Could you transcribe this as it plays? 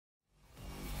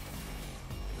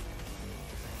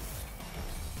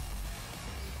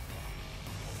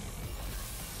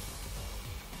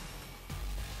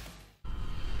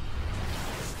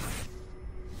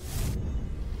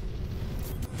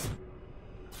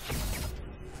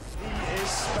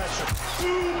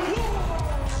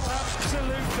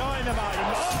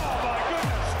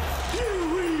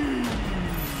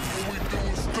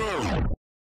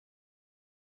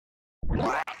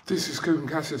This is KUGAN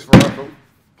CASSIUS for Apple.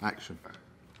 Action.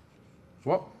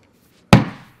 What?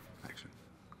 Action.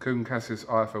 KUGAN CASSIUS,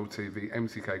 IFL TV,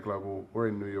 MTK Global. We're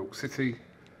in New York City,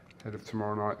 ahead of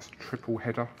tomorrow night's triple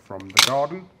header from the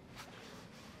Garden.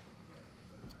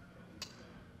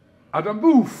 Adam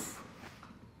Booth.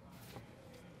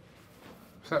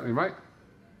 What's happening, mate?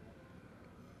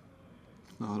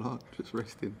 Not a lot, just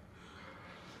resting.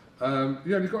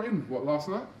 You only got in, what, last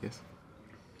night? Yes.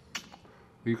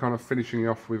 Are you kind of finishing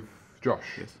off with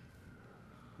Josh? Yes.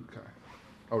 Okay.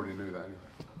 I already knew that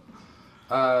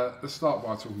anyway. Let's start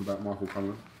by talking about Michael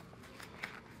Conlan.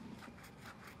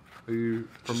 Are you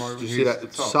promoting Did you his see that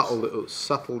tops?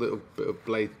 subtle little bit of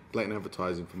blatant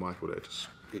advertising for Michael there? Just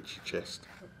itch your chest.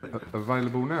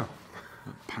 Available now?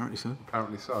 Apparently so.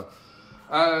 Apparently so.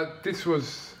 This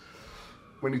was,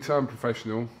 when he turned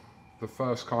professional, the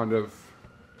first kind of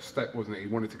step, wasn't it? He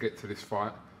wanted to get to this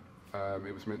fight.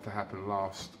 It was meant to happen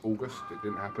last August. It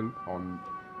didn't happen on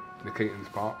Nikitin's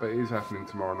part, but it is happening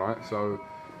tomorrow night. So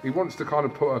he wants to kind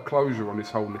of put a closure on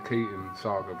this whole Nikitin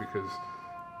saga, because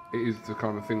it is the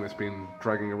kind of thing that's been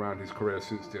dragging around his career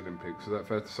since the Olympics. Is that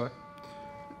fair to say?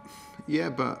 Yeah,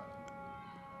 but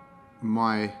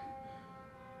my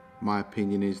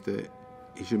opinion is that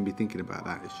he shouldn't be thinking about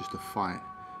that. It's just a fight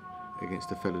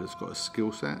against a fella that's got a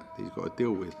skill set that he's got to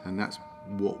deal with, and that's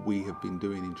what we have been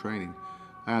doing in training.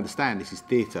 I understand this is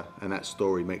theatre, and that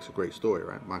story makes a great story,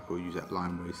 right? Michael used that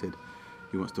line where he said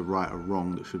he wants to right a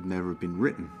wrong that should never have been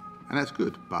written, and that's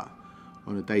good, but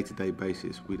on a day-to-day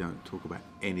basis we don't talk about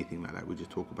anything like that. We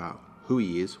just talk about who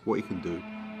he is, what he can do,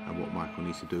 and what Michael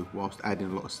needs to do, whilst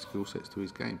adding a lot of skill sets to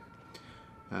his game.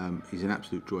 He's an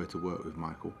absolute joy to work with,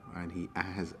 Michael, and he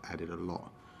has added a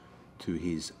lot to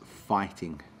his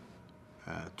fighting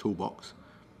toolbox.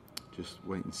 Just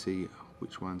wait and see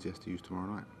which ones he has to use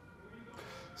tomorrow night.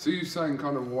 So you're saying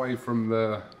kind of away from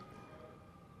the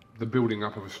building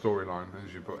up of a storyline,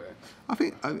 as you put it? I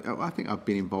think I've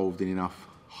been involved in enough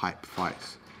hype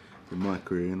fights in my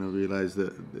career, and I realise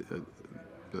that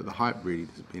the hype really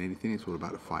doesn't mean anything. It's all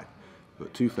about the fight.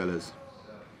 But two fellas,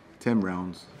 10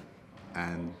 rounds,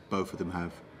 and both of them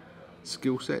have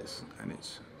skill sets, and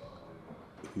it's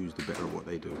who's the better at what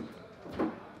they do.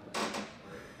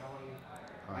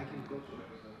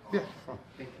 Yeah, fine.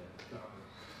 Thank you.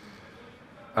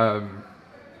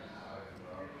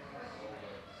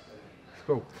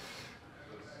 Cool.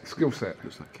 Skill set.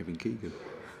 Looks like Kevin Keegan.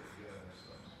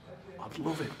 I'd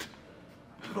love it.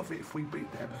 I'd love it if we beat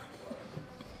them.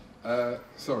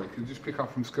 Sorry, can you just pick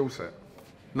up from skill set?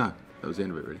 No, that was the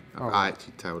end of it, really. Oh. I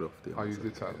actually tailed off the Oh, you answer.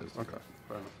 did tell us. Okay,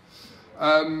 fair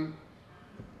enough.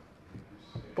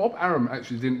 Bob Arum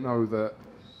actually didn't know that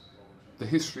the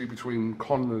history between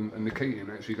Conlan and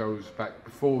Nikitin actually goes back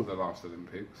before the last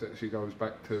Olympics. It actually goes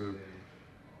back to,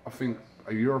 I think,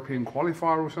 a European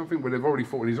qualifier or something, where they've already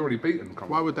fought and he's already beaten Conlan.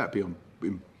 Why would that be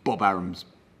in Bob Arum's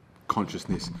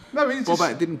consciousness? No, he's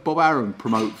Didn't Bob Arum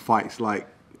promote fights like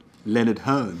Leonard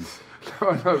Hearns?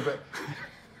 No, but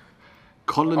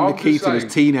Conlan I'm and Nikita just as saying-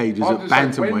 teenagers I'm at just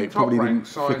saying, when bantamweight probably Top didn't Rank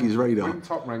flick his radar. When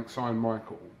Top Rank signed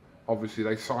Michael, obviously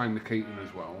they signed Nikitin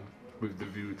as well, with the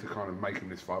view to kind of making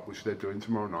this fight, which they're doing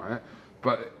tomorrow night.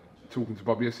 But talking to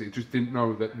Bob yesterday, just didn't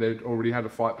know that they'd already had a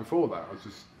fight before that. I was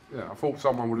just, I thought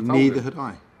someone would have told Neither him. had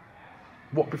I.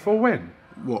 What, before when?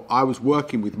 Well, I was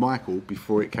working with Michael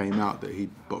before it came out that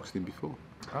he'd boxed him before.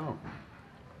 Oh.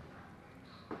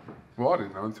 Well, I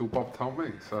didn't know until Bob told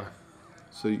me, so.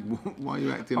 So why are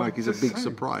you acting I'm like it's a just big saying.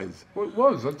 surprise? Well, it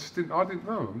was. I didn't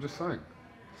know. I'm just saying.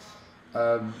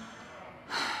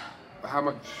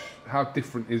 How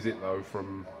different is it though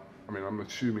from? I mean, I'm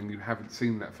assuming you haven't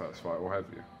seen that first fight, or have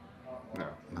you? No.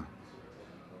 No.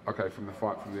 Okay, from the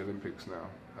fight from the Olympics now,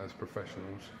 as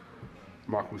professionals,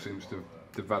 Michael seems to have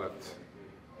developed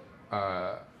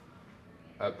at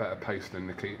a better pace than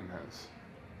Nikitin has.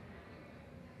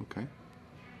 Okay.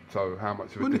 So how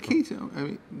much of a Well,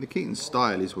 difference? Nikitin's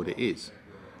style is what it is.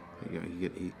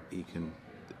 He can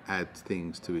add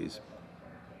things to his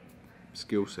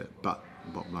skill set, but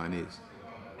the bottom line is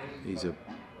he's a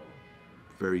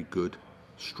very good,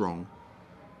 strong,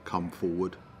 come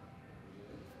forward,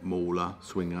 mauler,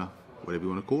 swinger, whatever you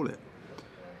want to call it.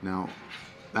 Now,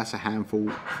 that's a handful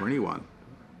for anyone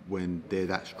when they're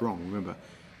that strong. Remember,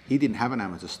 he didn't have an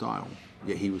amateur style,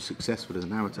 yet he was successful as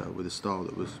an amateur with a style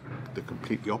that was the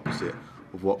completely opposite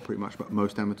of what pretty much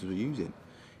most amateurs were using.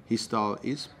 His style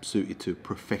is suited to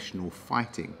professional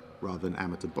fighting rather than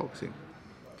amateur boxing.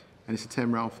 And it's a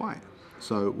 10-round fight.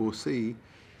 So we'll see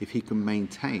if he can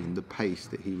maintain the pace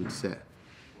that he would set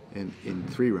in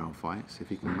 3-round fights, if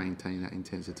he can maintain that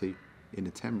intensity in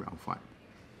a 10-round fight.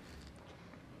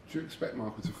 Do you expect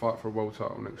Michael to fight for a world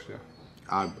title next year?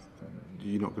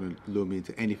 You're not going to lure me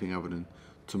into anything other than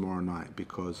tomorrow night,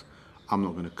 because I'm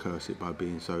not going to curse it by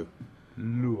being so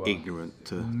ignorant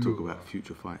to talk about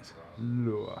future fights.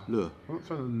 Lure. Lure. I'm not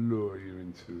trying to lure you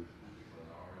into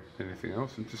anything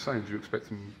else. I'm just saying, do you expect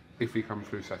him, if he comes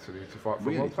through Saturday, to fight for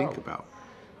We a only world think title? about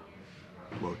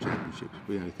world championships.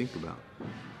 We only think about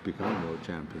becoming world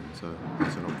champion. So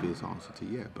that's an obvious answer to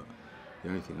yeah. But the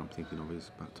only thing I'm thinking of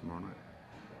is about tomorrow night.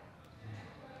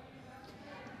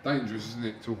 Dangerous, isn't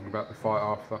it, talking about the fight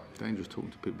after? Dangerous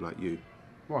talking to people like you.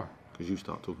 Why? Because you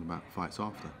start talking about fights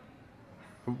after.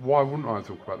 Why wouldn't I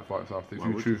talk about the fights after? If Why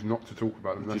you would choose not to talk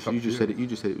about them, that's up You to just said it. You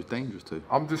just said it was dangerous too.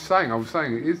 I'm just saying. I was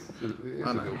saying it is a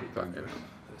little bit dangerous.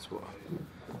 That's what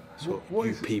What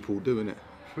you is it? people do, innit?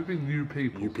 What do you mean, you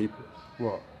people? You people.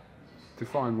 What?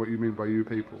 Define what you mean by you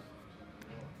people.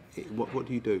 What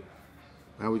do you do?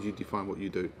 How would you define what you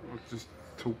do? Just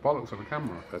talk bollocks on the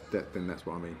camera. Then that's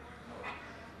what I mean.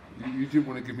 You didn't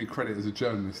want to give me credit as a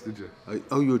journalist, did you?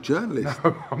 Oh, you're a journalist?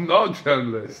 No, I'm not a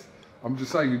journalist. I'm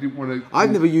just saying you didn't want to... I've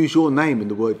never used your name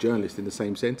and the word journalist in the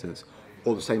same sentence,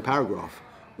 or the same paragraph,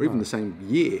 or even the same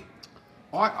year.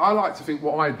 I like to think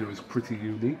what I do is pretty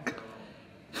unique.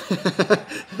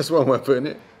 That's one way of putting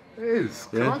it. It is.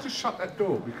 Can Yeah. I just shut that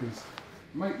door? Because,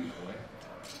 mate,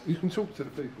 you can talk to the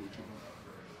people.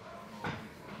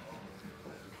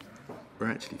 We're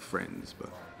actually friends, but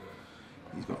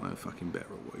he's got no fucking better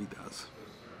at what he does.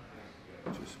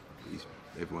 He's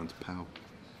everyone's pal.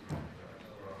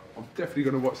 I'm definitely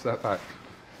going to watch that back.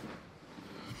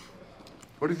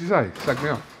 What did you say? Slag me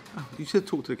off? Oh, you said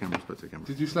talk to the camera, spoke to the camera.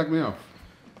 Did you slag me off?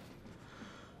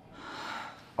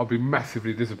 I'll be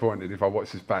massively disappointed if I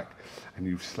watch this back and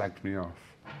you've slagged me off.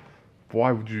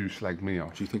 Why would you slag me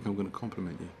off? Do you think I'm going to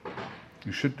compliment you?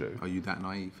 You should do. Are you that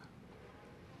naive?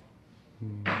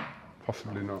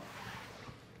 Possibly not.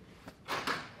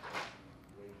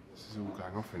 This is all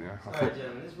going off in here. Sorry,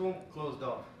 gentlemen, this room closed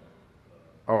off.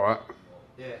 Alright,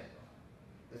 Yeah.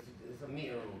 It's a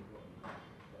meeting room.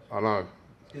 I know.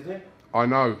 Excuse me? I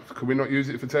know. Can we not use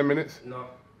it for 10 minutes? No.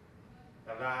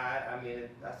 I mean, if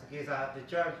that's the case, I have to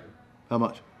charge you. How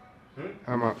much?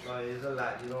 How much? No, it's a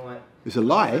lot. You know what? It's a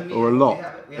lie It's a or a meeting. lot?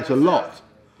 We have It's a a lot.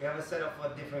 We have it set up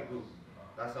for a different group.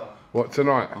 That's all. What,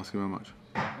 tonight? Ask him how much.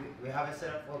 We have it set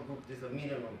up for a group. This is a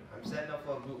meeting room. I'm setting up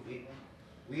for a group.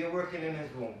 We are working in this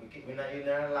room. You're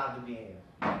not allowed to be in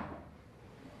here.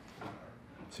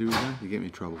 See what you're doing? You get me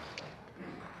in trouble.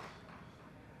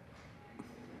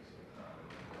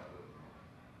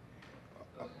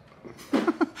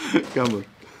 Come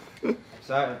on.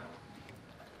 Sorry.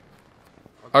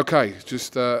 Okay,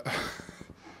 just,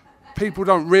 people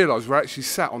don't realise we're actually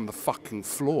sat on the fucking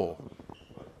floor.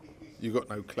 You got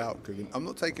no clout, Coogan. I'm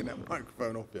not taking that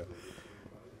microphone off you.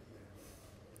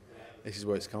 This is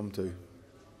what it's come to.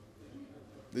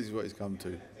 This is what it's come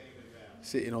to.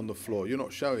 Sitting on the floor. You're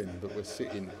not showing that we're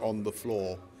sitting on the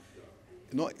floor.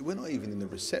 We're not even in the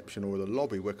reception or the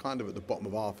lobby. We're kind of at the bottom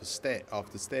of half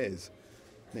the stairs,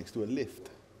 next to a lift,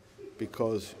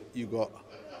 because you got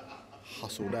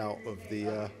hustled out of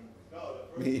the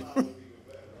meeting room.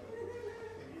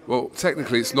 Well,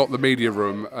 technically, it's not the media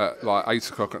room at like 8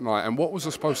 o'clock at night. And what was I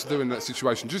supposed to do in that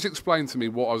situation? Just explain to me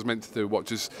what I was meant to do. What,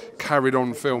 just carried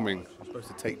on filming? You're supposed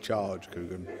to take charge,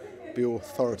 Coogan. Be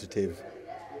authoritative.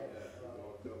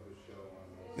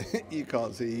 You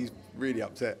can't see. He's really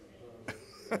upset.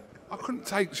 I couldn't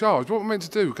take charge. What am I meant to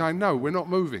do? Going, no, we're not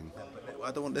moving.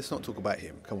 I don't want. Let's not talk about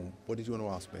him. Come on. What did you want to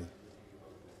ask me?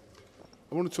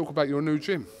 I want to talk about your new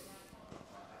gym.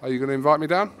 Are you going to invite me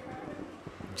down?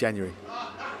 January.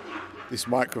 This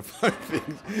microphone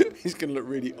thing is going to look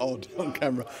really odd on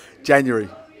camera. January.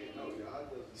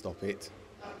 Stop it.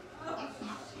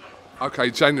 Okay,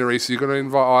 January, so you're going to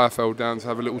invite IFL down to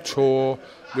have a little tour,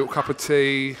 little cup of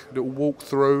tea, little walk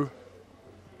through.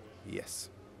 Yes.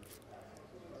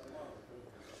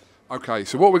 Okay,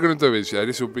 so what we're going to do is, yeah,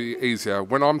 this will be easier.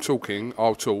 When I'm talking,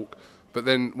 I'll talk. But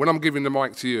then when I'm giving the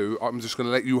mic to you, I'm just going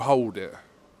to let you hold it.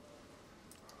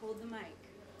 Hold the mic.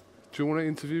 Do you want to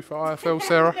interview for IFL,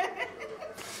 Sarah?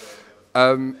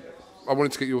 I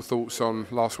wanted to get your thoughts on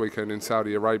last weekend in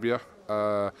Saudi Arabia.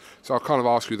 So I'll kind of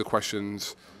ask you the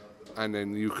questions and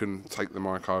then you can take the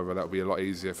mic over. That'll be a lot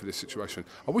easier for this situation.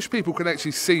 I wish people could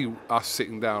actually see us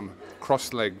sitting down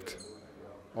cross-legged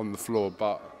on the floor,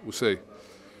 but we'll see.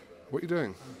 What are you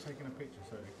doing? I'm taking a picture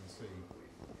so they can see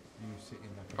you sitting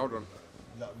like Hold on.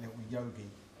 a little yogi.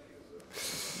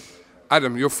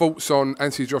 Adam, your thoughts on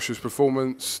Anthony Joshua's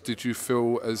performance? Did you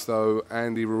feel as though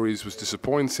Andy Ruiz was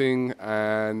disappointing?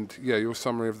 And yeah, your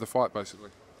summary of the fight,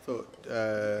 basically. I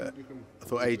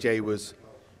thought AJ was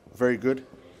very good,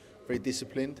 very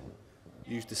disciplined.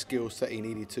 used the skill set he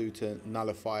needed to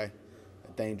nullify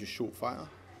a dangerous short fighter.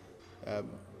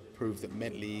 Proved that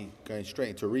mentally, going straight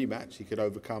into a rematch, he could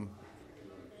overcome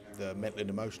the mental and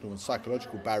emotional and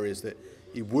psychological barriers that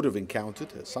he would have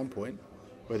encountered at some point,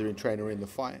 whether in training or in the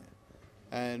fight,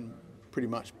 and pretty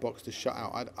much boxed a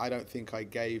shutout. I don't think I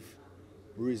gave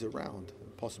Ruiz a round.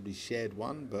 Possibly shared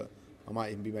one, but I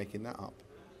might even be making that up.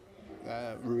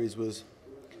 Ruiz was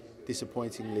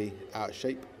disappointingly out of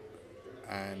shape,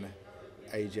 and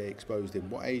AJ exposed him.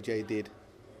 What AJ did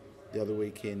the other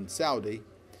week in Saudi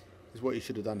is what he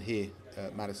should have done here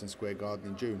at Madison Square Garden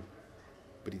in June.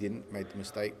 But he didn't, made the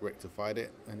mistake, rectified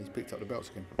it, and he's picked up the belts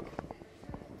again.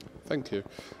 Thank you.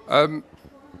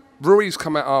 Ruiz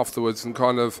come out afterwards and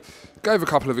kind of gave a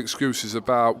couple of excuses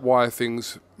about why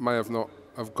things may have not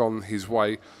have gone his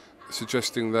way,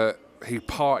 suggesting that he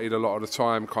partied a lot of the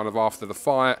time kind of after the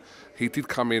fight. He did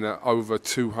come in at over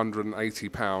 280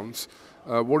 pounds.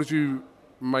 What did you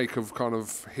make of kind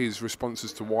of his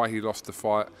responses to why he lost the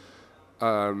fight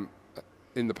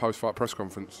in the post-fight press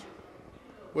conference?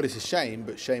 Well, it's a shame,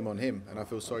 but shame on him, and I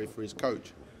feel sorry for his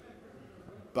coach.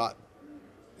 But,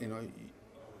 you know,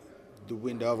 the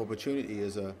window of opportunity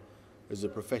as a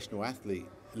professional athlete,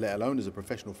 let alone as a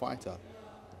professional fighter,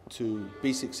 to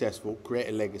be successful, create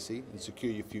a legacy and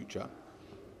secure your future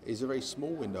is a very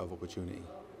small window of opportunity.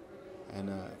 And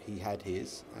he had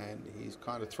his, and he's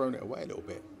kind of thrown it away a little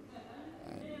bit.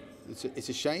 And it's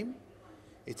a shame.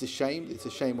 It's a shame. It's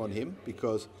a shame on him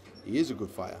because he is a good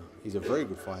fighter. He's a very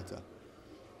good fighter.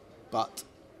 But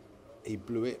he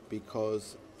blew it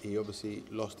because he obviously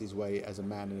lost his way as a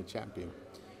man and a champion.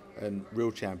 And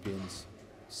real champions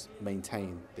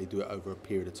maintain, they do it over a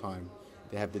period of time.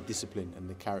 They have the discipline and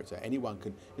the character. Anyone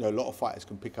can, you know, a lot of fighters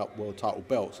can pick up world title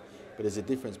belts, but there's a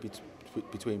difference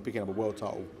between picking up a world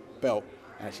title belt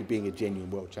and actually being a genuine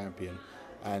world champion.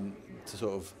 And to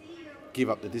sort of give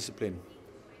up the discipline,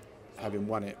 having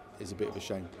won it, is a bit of a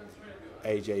shame.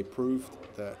 AJ proved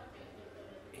that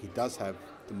he does have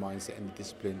the mindset and the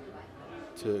discipline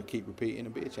to keep repeating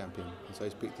and be a champion. And so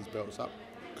he's picked his belts up.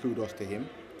 Kudos to him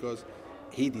because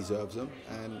he deserves them,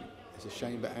 and it's a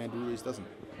shame that Andy Ruiz doesn't.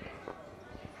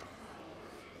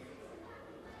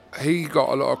 He got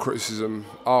a lot of criticism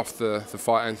after the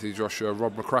fight, Anthony Joshua.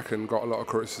 Rob McCracken got a lot of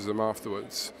criticism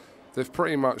afterwards. They've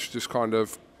pretty much just kind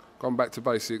of gone back to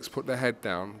basics, put their head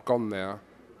down, gone there,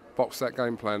 boxed that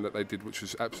game plan that they did, which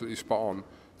was absolutely spot on,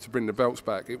 to bring the belts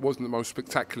back. It wasn't the most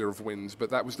spectacular of wins, but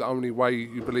that was the only way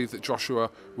you believed that Joshua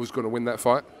was going to win that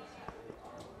fight?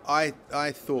 I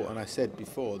thought, and I said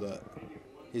before, that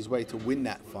his way to win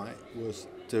that fight was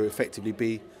to effectively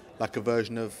be like a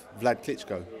version of Vlad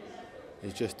Klitschko.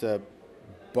 It's just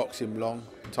box him long,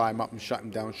 tie him up and shut him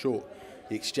down short.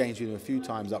 He exchanged with him a few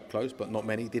times up close, but not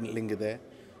many, didn't linger there,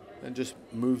 and just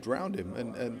moved around him.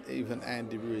 And even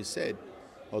Andy Ruiz said,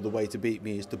 oh, the way to beat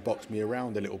me is to box me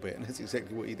around a little bit, and that's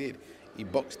exactly what he did. He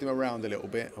boxed him around a little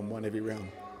bit and won every round.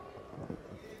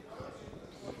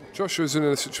 Joshua's in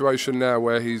a situation now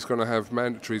where he's going to have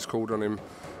mandatories called on him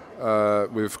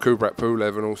with Kubrat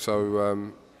Pulev and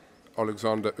also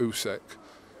Alexander Usyk.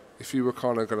 If you were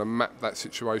kind of going to map that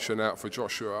situation out for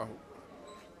Joshua,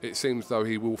 it seems though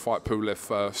he will fight Pulev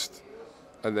first,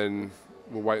 and then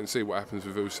we'll wait and see what happens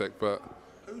with Usyk. But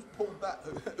who's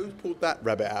pulled that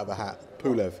rabbit out of a hat?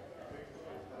 Pulev.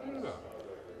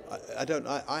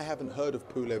 I haven't heard of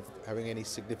Pulev having any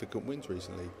significant wins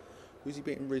recently. Who's he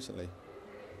beaten recently?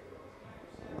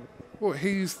 Well,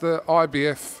 he's the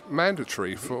IBF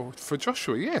mandatory for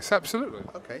Joshua. Yes, absolutely.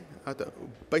 Okay.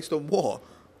 Based on what?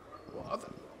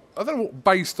 I don't know what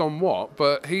based on what,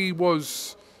 but he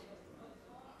was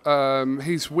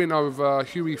his win over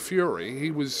Hughie Fury.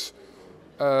 He was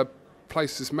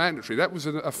placed as mandatory. That was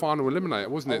a final eliminator,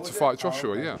 wasn't it, to fight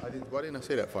Joshua? Okay. Yeah. Why didn't I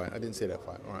see that fight? I didn't see that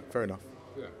fight. All right, fair enough.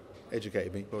 Yeah.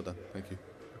 Educated me. Well done. Thank you.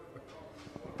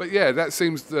 But yeah, that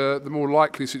seems the more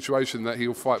likely situation, that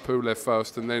he'll fight Pulev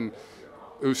first, and then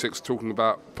Usyk's talking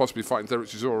about possibly fighting Derek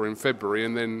Chisora in February,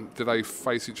 and then do they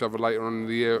face each other later on in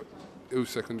the year,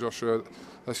 Usyk and Joshua?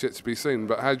 That's yet to be seen.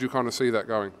 But how do you kind of see that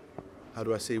going? How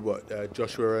do I see what?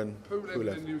 Joshua and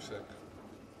Pulev and Usyk.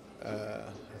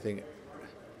 I think.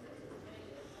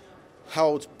 How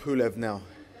old's Pulev now?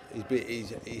 He's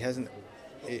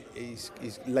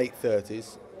late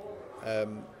 30s.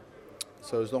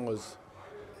 So as long as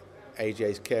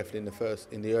AJ's careful in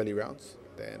the early rounds,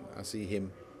 then I see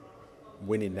him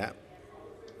winning that.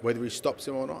 Whether he stops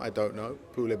him or not, I don't know.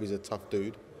 Pulev is a tough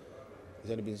dude.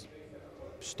 He's only been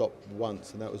stopped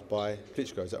once, and that was by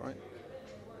Klitschko, is that right?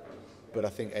 But I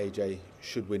think AJ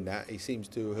should win that. He seems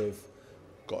to have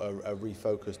got a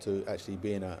refocus to actually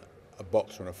being a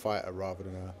boxer and a fighter rather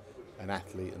than an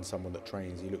athlete and someone that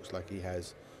trains. He looks like he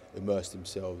has immersed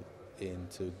himself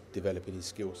into developing his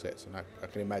skill sets, and I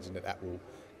can imagine that will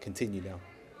continue now.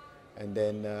 And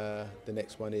then the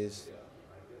next one is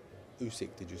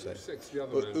Usyk, did you say? Usyk's the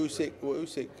other man.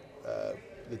 Usyk,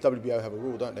 the WBO have a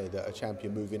rule, don't they, that a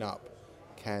champion moving up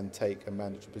can take a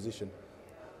mandatory position.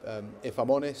 If I'm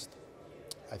honest,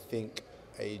 I think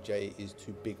AJ is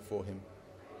too big for him.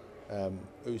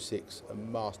 Usyk's a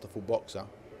masterful boxer,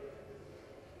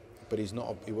 but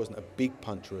he wasn't a big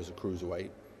puncher as a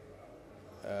cruiserweight.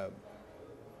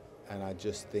 And I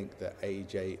just think that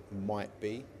AJ might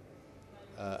be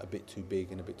a bit too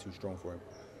big and a bit too strong for him.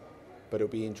 But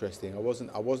it'll be interesting. I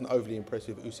wasn't overly impressed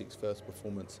with Usyk's first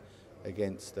performance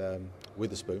against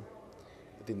Witherspoon.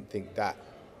 I didn't think that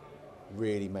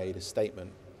really made a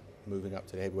statement moving up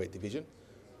to the heavyweight division.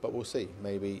 But we'll see.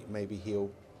 Maybe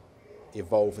he'll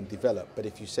evolve and develop. But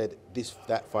if you said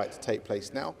that fight to take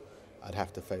place now, I'd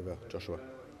have to favour Joshua.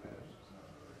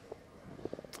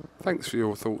 Thanks for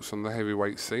your thoughts on the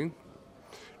heavyweight scene.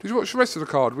 Did you watch the rest of the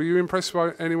card? Were you impressed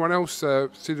by anyone else?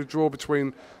 See the draw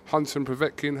between Hunt and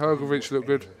Povetkin. Hrgovic looked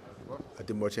good. I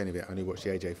didn't watch any of it. I only watched the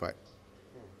AJ fight.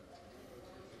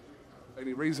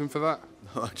 Any reason for that?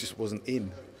 I just wasn't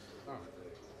in.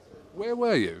 Where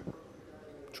were you?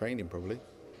 Training, probably.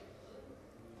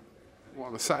 What,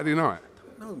 on a Saturday night?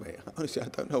 No, mate. Honestly, I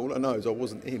don't know. All I know is I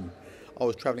wasn't in. I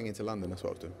was travelling into London. That's what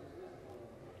I was doing.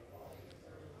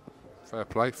 Fair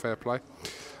play, fair play.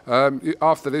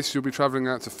 After this, you'll be travelling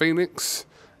out to Phoenix,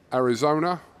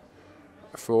 Arizona,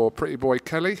 for Pretty Boy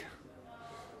Kelly.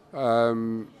 I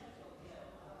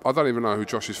don't even know who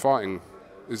Josh is fighting.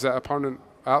 Is that opponent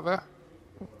out there?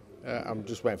 I'm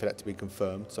just waiting for that to be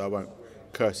confirmed, so I won't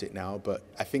curse it now, but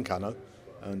I think I know.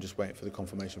 I'm just waiting for the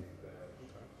confirmation.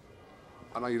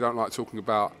 I know you don't like talking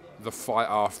about the fight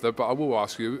after, but I will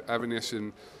ask you.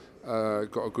 Avanesyan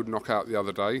got a good knockout the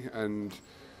other day, and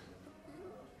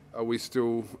are we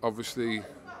still obviously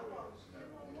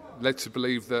led to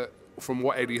believe that, from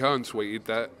what Eddie Hearn tweeted,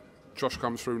 that Josh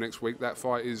comes through next week, that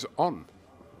fight is on?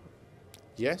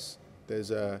 Yes, there's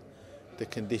the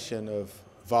condition of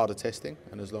VADA testing,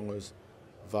 and as long as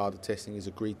VADA testing is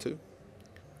agreed to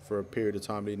for a period of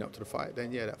time leading up to the fight,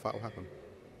 then yeah, that fight will happen.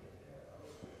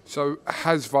 So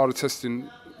has VADA testing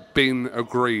been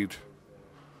agreed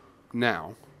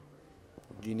now?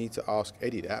 You need to ask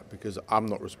Eddie that, because I'm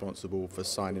not responsible for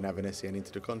signing Avanesyan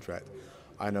into the contract.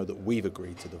 I know that we've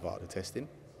agreed to the VADA testing,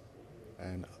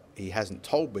 and he hasn't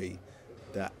told me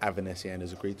that Avanesyan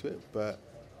has agreed to it, but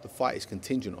the fight is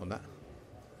contingent on that.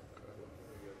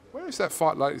 Where is that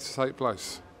fight likely to take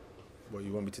place? Well,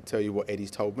 you want me to tell you what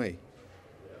Eddie's told me?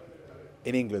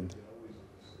 In England.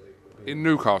 In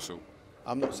Newcastle?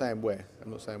 I'm not saying where.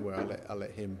 I'm not saying where. I'll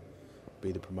let him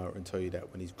be the promoter and tell you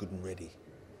that when he's good and ready.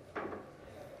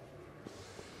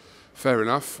 Fair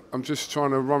enough. I'm just trying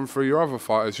to run through your other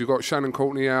fighters. You've got Shannon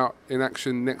Courtney out in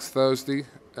action next Thursday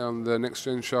on the Next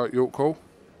Gen show at York Hall.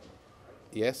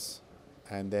 Yes.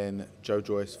 And then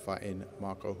Joyce fighting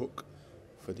Marco Hook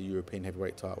for the European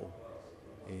heavyweight title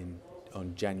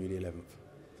on January 11th.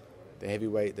 The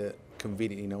heavyweight that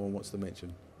conveniently no one wants to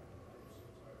mention,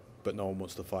 but no one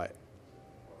wants to fight.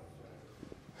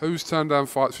 Who's turned down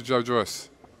fights for Joyce?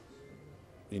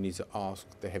 You need to ask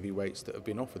the heavyweights that have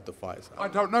been offered the fights. I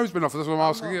don't know who's been offered, that's what I'm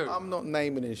asking you. I'm not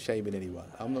naming and shaming anyone.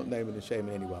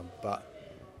 But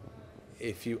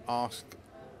if you ask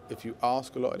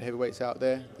a lot of the heavyweights out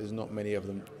there, there's not many of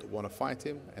them that want to fight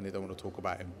him and they don't want to talk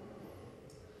about him.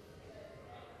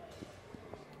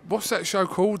 What's that show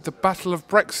called? The Battle of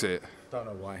Brexit? Don't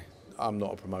know why. I'm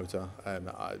not a promoter, and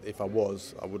if I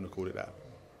was, I wouldn't have called it that.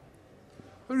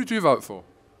 Who did you vote for?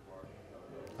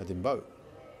 I didn't vote.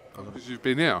 Because you've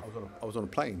been here. I was on a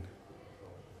plane.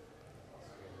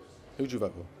 Who did you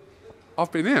vote for?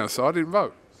 I've been here, so I didn't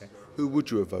vote. Okay. Who would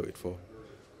you have voted for?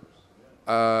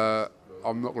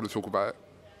 I'm not going to talk about it.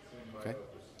 Okay.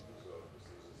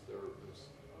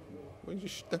 Well, you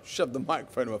don't shove the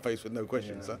microphone in my face with no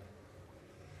questions, huh?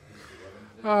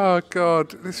 Oh, God.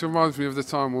 This reminds me of the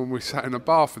time when we sat in a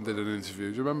bath and did an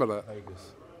interview. Do you remember that?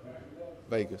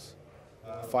 Vegas.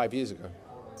 5 years ago.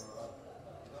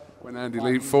 When Andy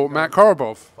Lee fought Matt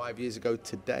Korobov. 5 years ago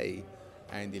today,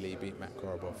 Andy Lee beat Matt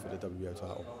Korobov for the WBO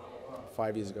title.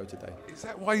 5 years ago today. Is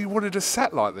that why you wanted a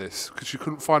set like this? Because you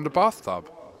couldn't find a bathtub?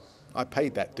 I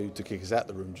paid that dude to kick us out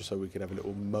the room just so we could have a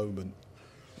little moment.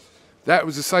 That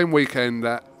was the same weekend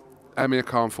that Amir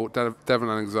Khan fought Devon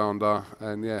Alexander,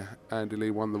 and yeah, Andy Lee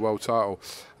won the world title.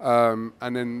 And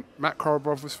then Matt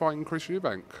Korobov was fighting Chris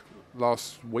Eubank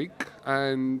last week,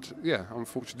 and yeah,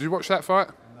 unfortunately. Did you watch that fight?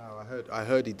 No, I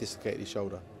heard he dislocated his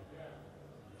shoulder.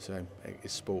 So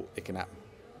it's sport, it can happen.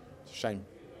 It's a shame.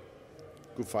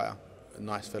 Good fighter, a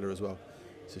nice fella as well.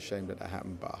 It's a shame that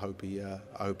happened, but I hope he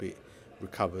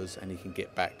recovers and he can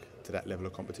get back to that level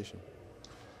of competition.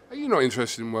 Are you not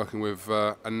interested in working with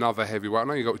another heavyweight? I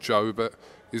know you got Joe, but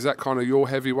is that kind of your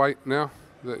heavyweight now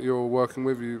that you're working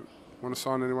with? You want to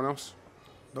sign anyone else?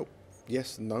 Nope.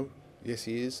 Yes, no. Yes,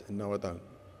 he is, and no, I don't.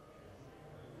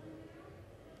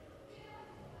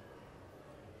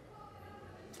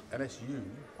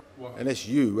 Unless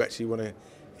you actually want to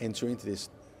enter into this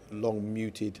long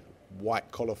muted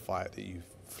white collar fight that you've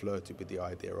flirted with the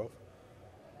idea of.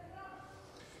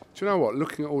 Do you know what?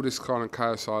 Looking at all this kind of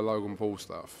KSI Logan Paul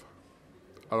stuff,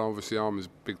 and obviously I'm as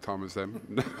big time as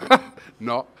them,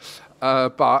 not.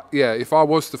 But yeah, if I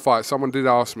was to fight, someone did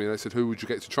ask me. They said, "Who would you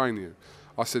get to train you?"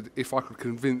 I said, if I could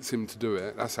convince him to do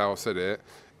it, that's how I said it.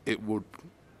 It would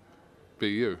be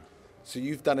you. So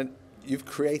you've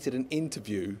created an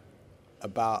interview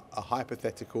about a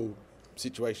hypothetical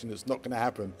situation that's not going to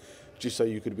happen, just so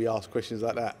you could be asked questions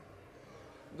like that.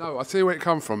 No, I'll tell you where it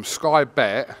come from. Sky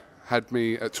Bet had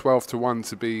me at 12-1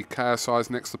 to be KSI's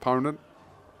next opponent.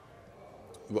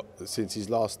 What, since his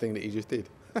last thing that he just did?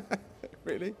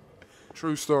 Really?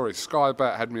 True story. Sky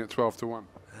Bet had me at 12-1.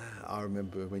 I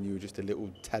remember when you were just a little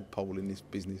tadpole in this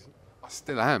business. I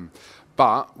still am.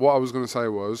 But what I was going to say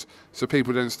was, so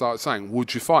people then started saying,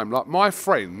 would you fight him? Like my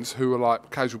friends who are like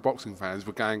casual boxing fans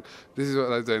were going, this is what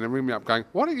they're doing, and ring me up going,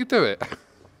 why don't you do it? That's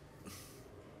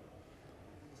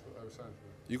what they were saying.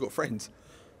 You got friends?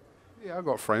 Yeah, I've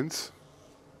got friends.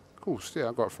 Of course, yeah,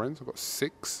 I've got friends. I've got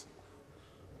 6.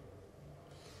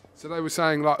 So they were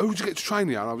saying, like, who'd you get to train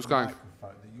you? And I was going,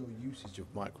 Your usage of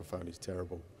microphone is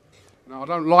terrible. no, I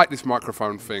don't like this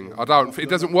microphone thing. I don't. It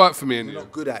doesn't work for me in You're here.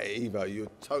 not good at it either. You're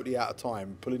totally out of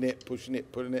time. Pulling it, pushing it,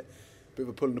 pulling it. Bit of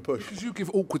a pull and a push. Because you give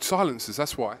awkward silences,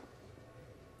 that's why.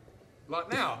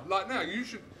 Like now,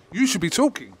 you should be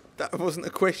talking. That wasn't a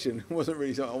question. It wasn't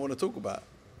really something I want to talk about.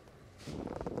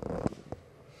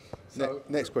 So,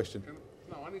 next question.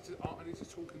 No, I need to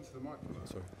talk into the microphone.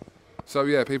 Sorry. So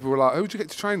yeah, people were like, who'd you get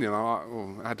to train you? And I'm like,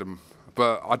 oh, Adam.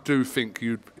 But I do think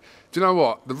you'd... Do you know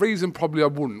what? The reason probably I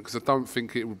wouldn't, because I don't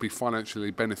think it would be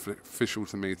financially beneficial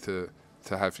to me to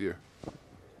have you.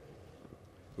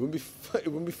 It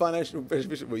wouldn't be financially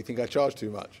beneficial. Well, you think I charge too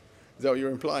much? Is that what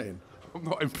you're implying? I'm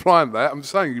not implying that. I'm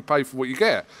saying you pay for what you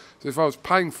get. So if I was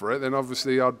paying for it, then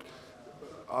obviously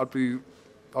I'd be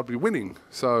winning.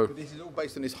 So But this is all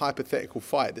based on this hypothetical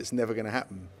fight that's never going to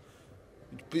happen.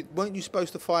 But weren't you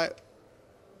supposed to fight?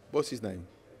 What's his name?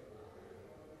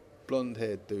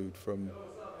 Blonde-haired dude from...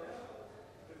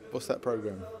 What's that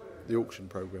program? The auction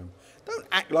program. Don't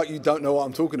act like you don't know what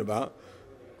I'm talking about.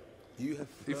 You have.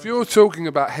 if you're talking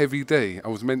about Heavy D, I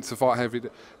was meant to fight Heavy D.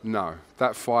 No,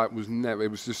 that fight was never.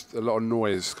 It was just a lot of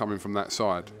noise coming from that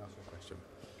side.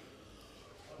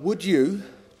 Would you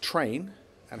train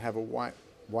and have a white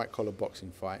collar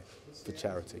boxing fight for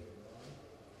charity?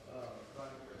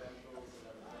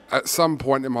 At some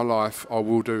point in my life, I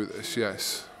will do this.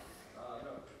 Yes.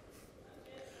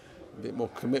 A bit more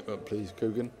commitment, please,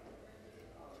 KUGAN.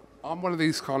 I'm one of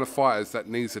these kind of fighters that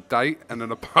needs a date and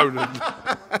an opponent.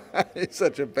 It's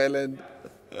such a bell end.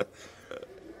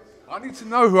 I need to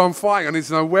know who I'm fighting. I need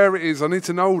to know where it is. I need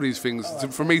to know all these things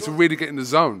for me to really get in the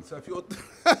zone. So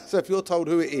if you're told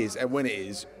who it is and when it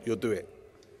is, you'll do it.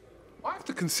 I have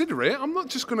to consider it. I'm not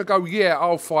just going to go, yeah,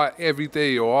 I'll fight Heavy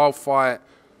D or I'll fight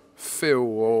Phil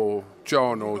or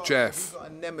John or Jeff. Have you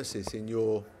got a nemesis in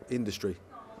your industry?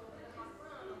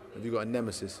 Have you got a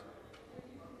nemesis?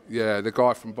 Yeah, the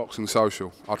guy from Boxing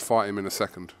Social. I'd fight him in a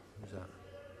second. Who's that?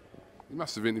 He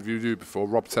must have interviewed you before,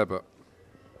 Rob Tebbert.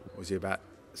 Was he about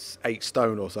 8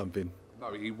 stone or something?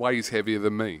 No, he weighs heavier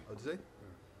than me. Oh, does he?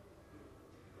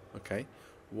 Okay.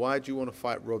 Why do you want to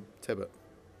fight Rob Tebbert?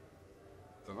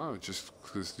 I don't know, just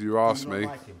because you asked me.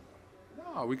 Like him?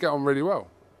 No, we get on really well.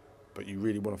 But you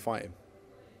really want to fight him?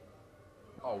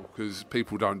 Oh, because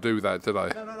people don't do that, do they?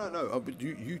 No. Oh, but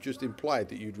you just implied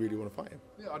that you'd really want to fight him.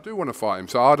 Yeah, I do want to fight him,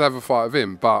 so I'd have a fight with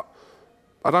him, but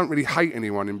I don't really hate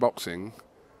anyone in boxing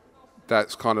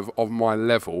that's kind of my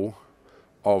level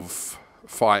of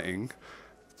fighting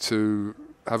to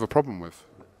have a problem with.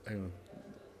 Hang on.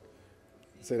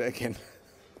 Say that again.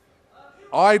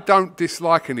 I don't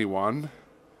dislike anyone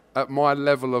at my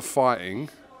level of fighting.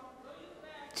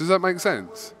 Does that make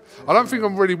sense? I don't think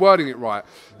I'm really wording it right.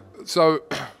 So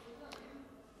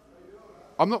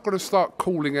I'm not going to start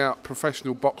calling out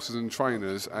professional boxers and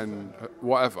trainers and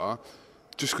whatever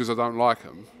just because I don't like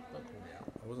them.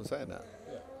 I wasn't saying that.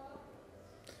 Yeah.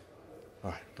 All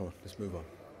right, come on, let's move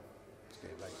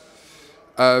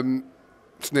on.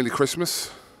 It's nearly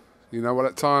Christmas. You know what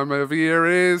that time of year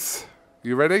is.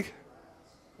 You ready?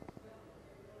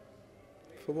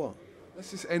 For what?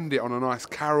 Let's just end it on a nice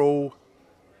carol.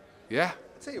 Yeah?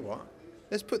 I'll tell you what.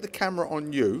 Let's put the camera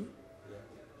on you.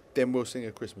 Then we'll sing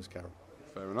a Christmas carol.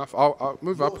 Fair enough. I'll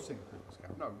move up. You'll sing a Christmas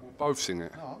carol. No, we'll both sing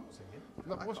it. No, I'm not singing.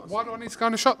 No, I can't why sing do I it. need to go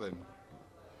in the shot then?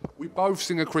 We both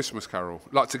sing a Christmas carol,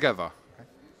 like together. Okay.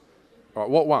 All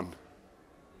right, what one?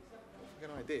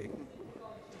 Good idea.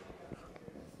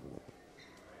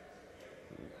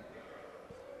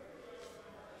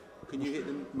 Can you hit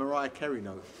the Mariah Carey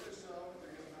note?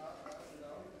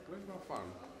 Where's my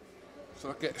phone?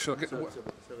 Shall I get the... It's over there.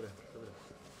 It's over there.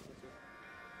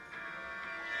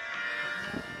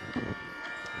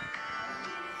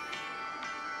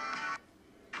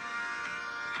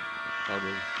 Hold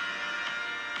on.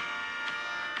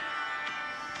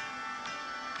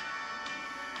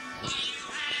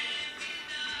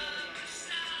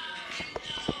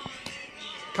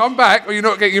 Come back, or you're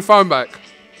not getting your phone back.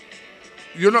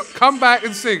 You're not. Come back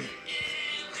and sing.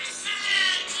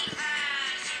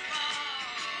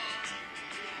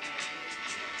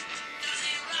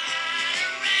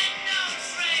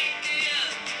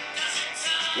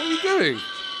 What are you doing?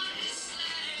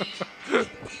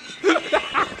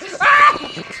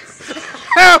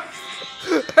 Help!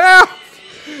 Help!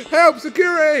 Help!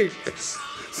 Security!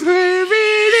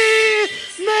 Security!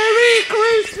 Merry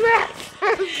Christmas!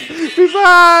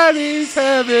 Everybody's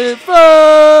having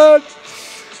fun!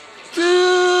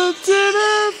 To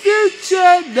the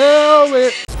future now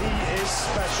it. He is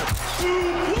special.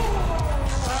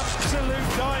 Absolute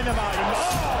dynamite.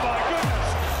 Oh!